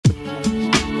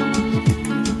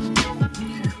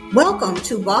Welcome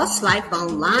to Boss Life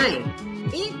Online.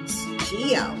 It's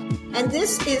Gio, and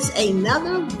this is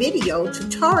another video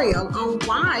tutorial on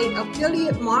why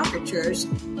affiliate marketers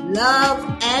love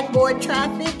AdBoard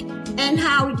traffic and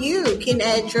how you can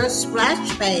add your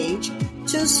splash page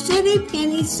to City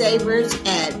Penny Savers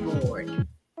AdBoard.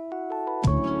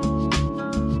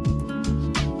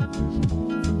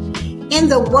 In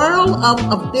the world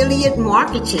of affiliate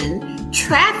marketing,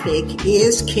 traffic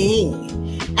is king.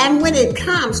 And when it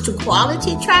comes to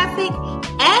quality traffic,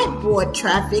 AdBoard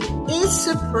traffic is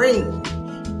supreme.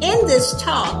 In this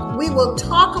talk, we will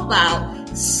talk about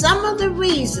some of the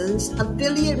reasons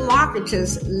affiliate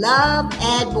marketers love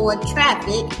AdBoard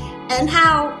traffic and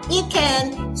how it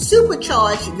can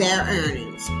supercharge their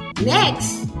earnings.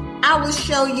 Next, I will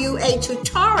show you a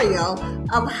tutorial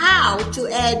of how to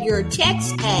add your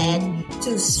text ad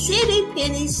to City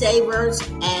Penny Savers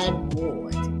AdBoard.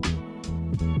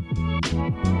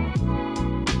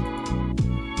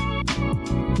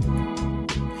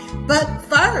 But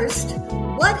first,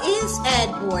 what is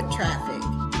AdBoard traffic?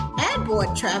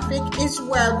 AdBoard traffic is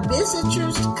where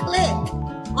visitors click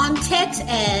on text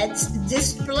ads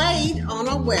displayed on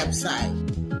a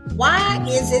website. Why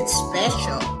is it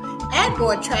special?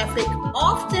 AdBoard traffic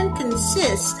often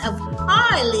consists of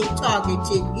highly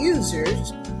targeted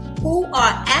users who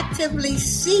are actively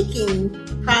seeking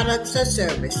products or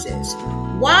services.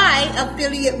 Why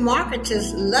affiliate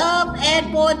marketers love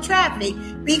AdBoard traffic?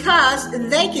 Because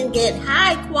they can get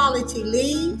high quality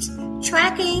leads,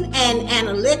 tracking, and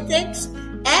analytics.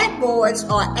 AdBoards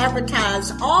are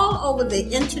advertised all over the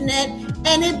internet,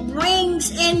 and it brings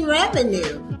in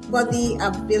revenue for the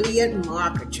affiliate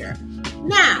marketer.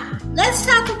 Now, let's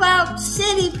talk about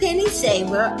City Penny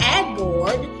Saver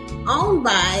AdBoard, owned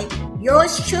by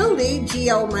yours truly,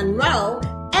 Gio Monroe,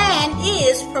 and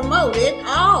is promoted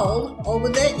all over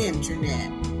the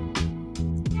internet.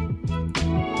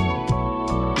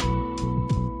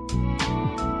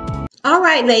 All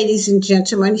right, ladies and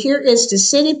gentlemen, here is the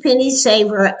City Penny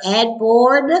Saver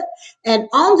AdBoard. And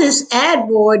on this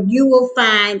AdBoard, you will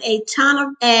find a ton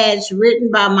of ads written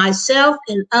by myself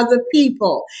and other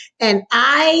people. And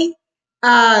I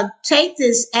take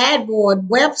this AdBoard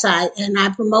website and I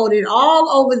promote it all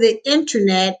over the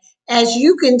internet. As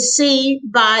you can see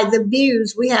by the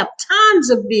views, we have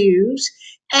tons of views.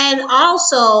 And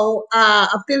also,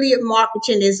 affiliate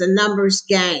marketing is a numbers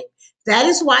game. That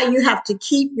is why you have to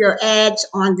keep your ads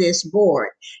on this board.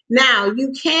 Now,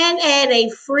 you can add a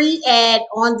free ad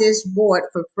on this board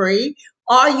for free,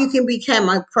 or you can become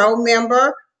a pro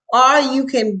member, or you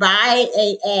can buy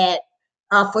an ad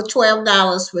for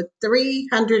 $12 for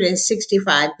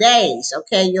 365 days.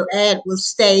 Okay, your ad will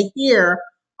stay here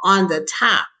on the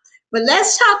top. But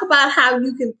let's talk about how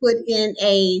you can put in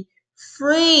a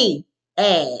free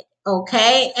ad.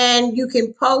 Okay, and you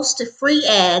can post free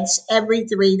ads every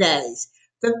 3 days.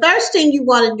 The first thing you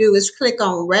want to do is click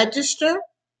on register,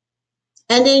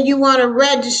 and then you want to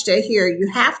register here. You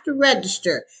have to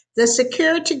register. The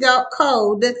security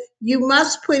code, you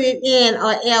must put it in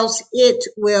or else it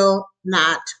will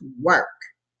not work.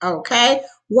 Okay,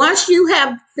 once you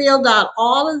have filled out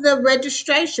all of the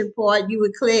registration part, you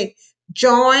would click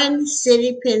Join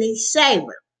City Penny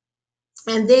Saver,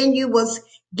 and then you will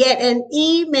get an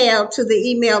email to the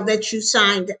email that you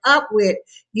signed up with.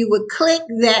 You would click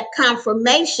that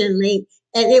confirmation link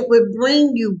and it would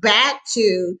bring you back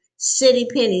to City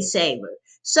Penny Saver.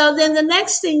 So then the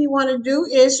next thing you want to do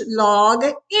is log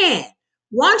in.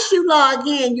 Once you log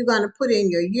in, you're going to put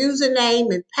in your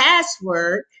username and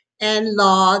password and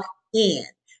log in.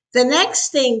 The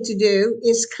next thing to do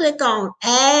is click on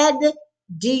Add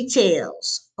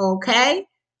Details, okay?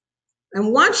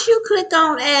 And once you click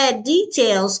on Add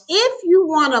Details, if you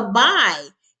want to buy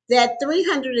that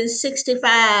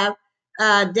 365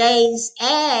 days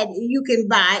ad, you can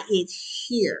buy it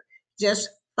here. Just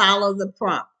follow the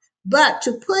prompt. But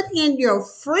to put in your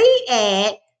free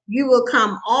ad, you will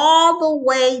come all the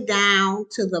way down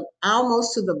to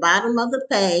almost to the bottom of the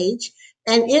page,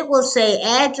 and it will say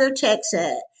add your text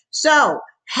ad. So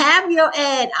have your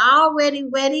ad already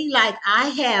ready like I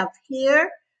have here.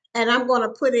 And I'm going to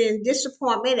put in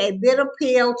disappointment, a bitter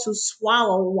pill to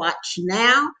swallow, watch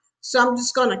now. So I'm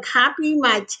just going to copy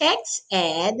my text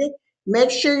ad.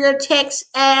 Make sure your text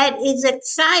ad is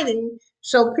exciting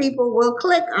so people will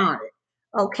click on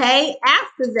it. Okay,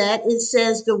 after that, it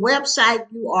says the website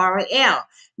URL.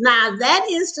 Now, that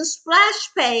is the splash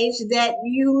page that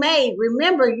you made.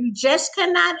 Remember, you just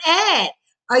cannot add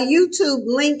a YouTube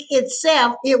link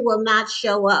itself. It will not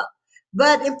show up.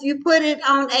 But if you put it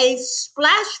on a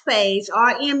splash page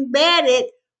or embed it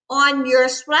on your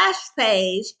splash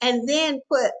page and then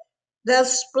put the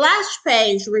splash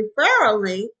page referral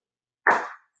link,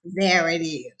 there it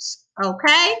is.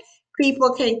 Okay?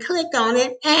 People can click on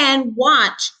it and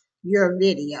watch your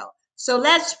video. So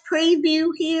let's preview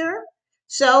here.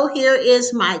 So here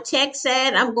is my text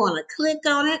ad. I'm going to click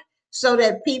on it so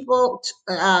that people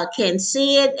can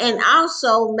see it, and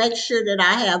also make sure that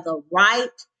I have the right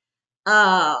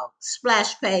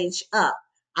splash page up.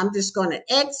 I'm just going to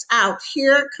X out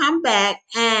here, come back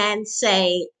and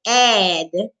say add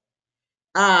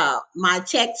my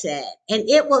text ad, and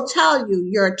it will tell you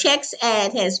your text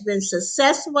ad has been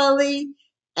successfully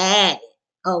added.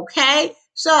 Okay,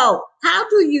 so how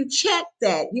do you check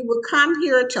that? You will come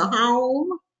here to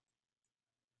home,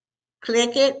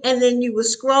 click it, and then you will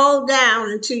scroll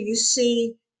down until you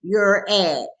see your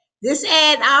ad. This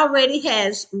ad already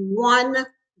has one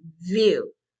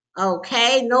view.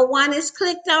 Okay, no one has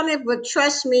clicked on it, but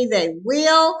trust me, they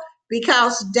will,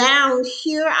 because down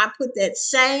here I put that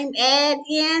same ad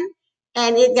in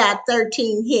and it got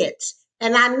 13 hits.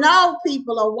 And I know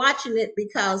people are watching it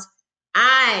because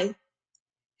I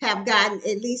have gotten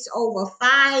at least over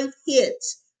 5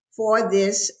 hits for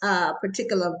this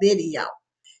particular video.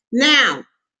 Now,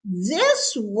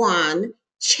 this one,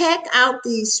 check out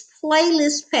these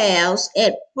playlist pals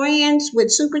at Friends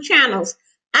with Super Channels.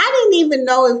 I didn't even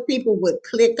know if people would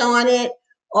click on it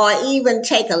or even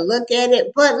take a look at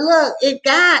it. But look, it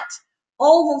got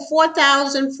over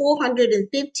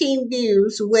 4,415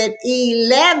 views with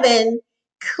 11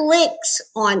 clicks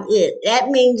on it. That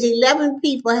means 11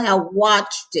 people have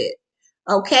watched it.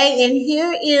 Okay, and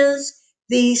here is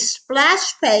the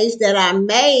splash page that I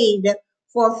made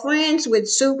for Friends with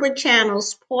Super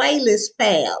Channels playlist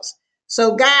pals.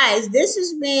 So guys, this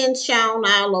is being shown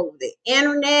all over the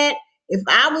internet. If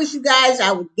I was you guys,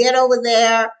 I would get over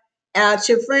there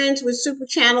to Friends with Super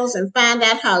Channels and find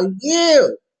out how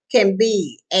you can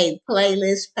be a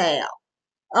playlist pal.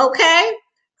 Okay?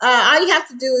 All you have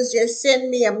to do is just send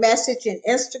me a message in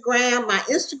Instagram. My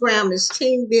Instagram is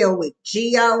Team Bill with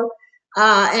Geo.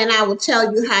 And I will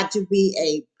tell you how to be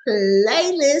a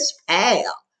playlist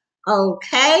pal.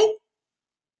 Okay?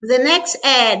 The next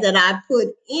ad that I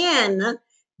put in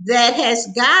that has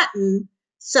gotten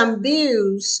some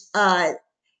views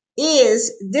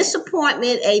is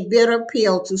Disappointment, a Bitter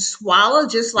Pill to Swallow,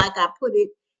 just like I put it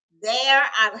there.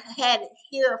 I've had it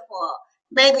here for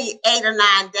maybe 8 or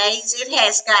 9 days. It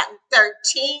has gotten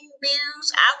 13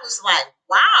 views. I was like,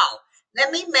 wow,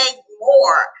 let me make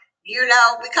more,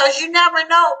 because you never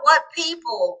know what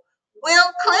people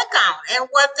will click on and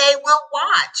what they will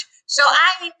watch. So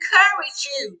I encourage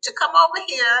you to come over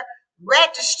here,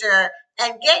 register,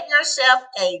 and get yourself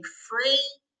a free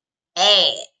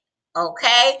ad.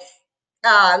 Okay?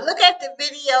 Look at the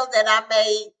video that I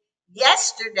made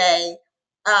yesterday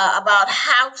about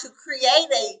how to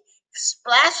create a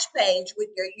splash page with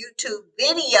your YouTube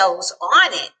videos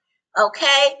on it.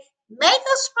 Okay? Make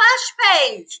a splash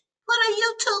page. Put a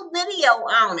YouTube video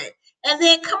on it. And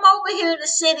then come over here to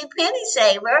City Penny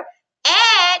Saver.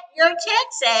 Add your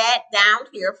text ad down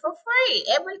here for free.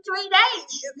 Every 3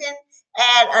 days you can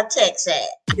add a text ad.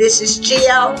 This is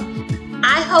Geo.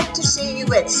 I hope to see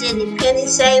you at City Penny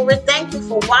Saver. Thank you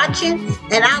for watching,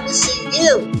 and I will see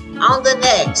you on the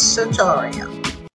next tutorial.